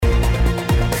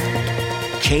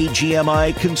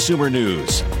KGMI Consumer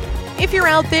News. If you're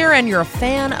out there and you're a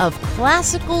fan of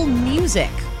classical music,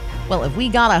 well, have we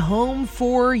got a home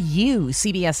for you?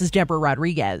 CBS's Deborah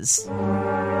Rodriguez.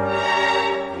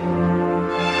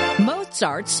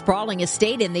 Mozart's sprawling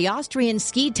estate in the Austrian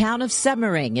ski town of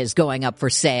Semmering is going up for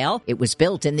sale. It was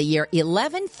built in the year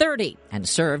 1130 and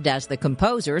served as the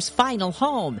composer's final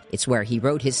home. It's where he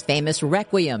wrote his famous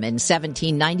Requiem in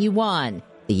 1791.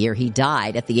 The year he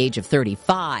died at the age of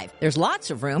 35. There's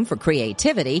lots of room for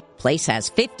creativity. Place has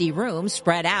 50 rooms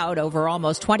spread out over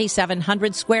almost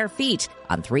 2,700 square feet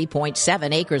on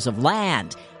 3.7 acres of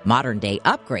land. Modern-day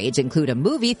upgrades include a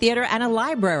movie theater and a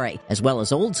library, as well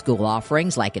as old-school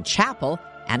offerings like a chapel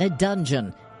and a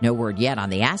dungeon. No word yet on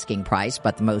the asking price,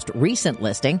 but the most recent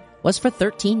listing was for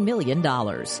 $13 million.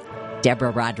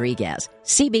 Deborah Rodriguez,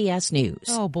 CBS News.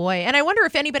 Oh, boy. And I wonder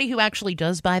if anybody who actually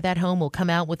does buy that home will come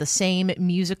out with the same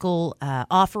musical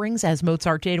offerings as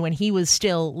Mozart did when he was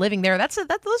still living there. Those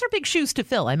are big shoes to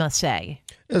fill, I must say.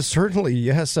 Certainly,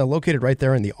 yes. Located right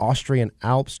there in the Austrian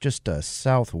Alps, just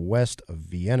southwest of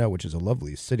Vienna, which is a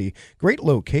lovely city. Great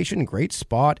location, great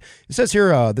spot. It says here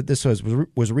that this was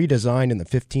redesigned in the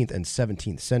 15th and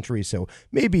 17th century, so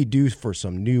maybe due for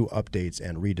some new updates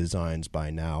and redesigns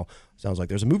by now. Sounds like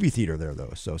there's a movie theater there,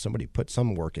 though, so somebody put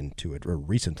some work into it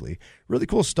recently. Really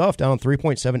cool stuff down on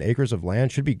 3.7 acres of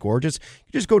land. Should be gorgeous.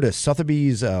 You just go to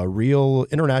Sotheby's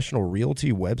International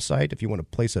Realty website if you want to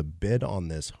place a bid on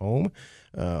this home.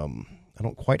 I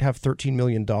don't quite have $13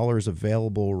 million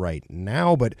available right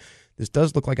now, but this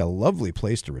does look like a lovely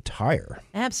place to retire.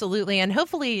 Absolutely. And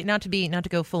hopefully not to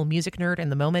go full music nerd in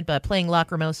the moment, but playing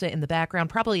Lacrimosa in the background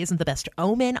probably isn't the best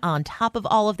omen on top of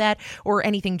all of that, or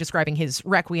anything describing his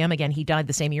Requiem. Again, he died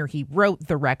the same year he wrote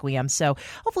the Requiem. So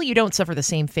hopefully you don't suffer the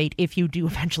same fate if you do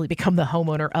eventually become the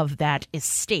homeowner of that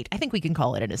estate. I think we can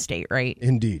call it an estate, right?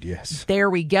 Indeed, yes. There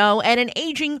we go. And an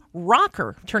aging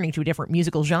rocker turning to a different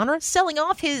musical genre, selling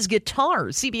off his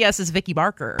guitars. CBS's Vicki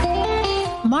Barker.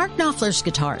 Mark Knopfler's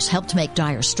guitars helped make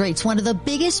Dire Straits one of the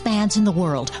biggest bands in the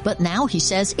world, but now he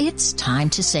says it's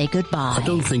time to say goodbye. I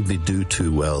don't think they do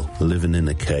too well living in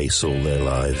a case all their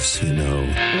lives, you know.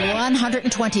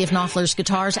 120 of Knopfler's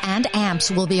guitars and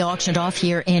amps will be auctioned off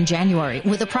here in January,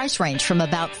 with a price range from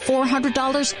about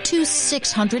 $400 to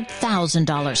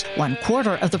 $600,000.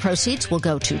 1/4 of the proceeds will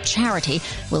go to charity.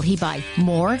 Will he buy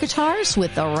more guitars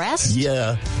with the rest?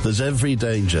 Yeah, there's every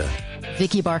danger.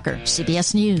 Vicki Barker,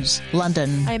 CBS News,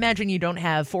 London. I imagine you don't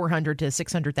have $400,000 to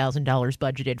 $600,000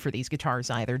 budgeted for these guitars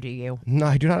either, do you? No,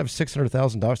 I do not have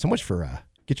 $600,000. So much for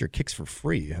get your kicks for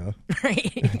free, huh?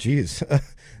 Right. Jeez.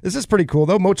 This is pretty cool,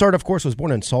 though. Mozart, of course, was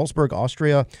born in Salzburg,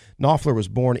 Austria. Knopfler was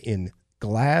born in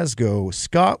Glasgow,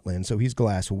 Scotland, so he's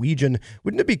Glaswegian.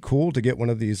 Wouldn't it be cool to get one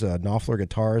of these Knopfler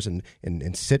guitars and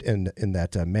sit in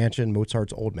that mansion,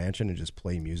 Mozart's old mansion, and just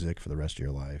play music for the rest of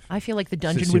your life? I feel like the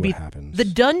dungeon would be the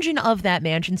dungeon of that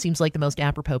mansion. Seems like the most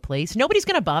apropos place. Nobody's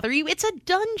going to bother you. It's a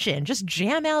dungeon. Just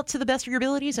jam out to the best of your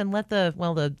abilities and let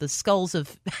the skulls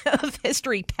of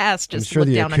history past just look down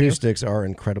on you. I'm sure the acoustics are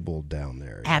incredible down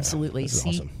there. Absolutely. Yeah, See,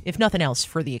 awesome. If nothing else,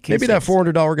 for the acoustics. Maybe that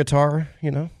 $400 guitar,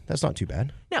 that's not too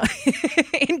bad. No,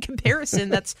 in comparison,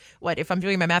 that's what, if I'm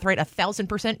doing my math right,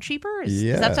 1,000% cheaper?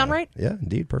 Does that sound right? Yeah,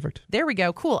 indeed. Perfect. There we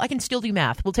go. Cool. I can still do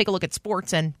math. We'll take a look at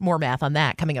sports and more math on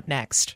that coming up next.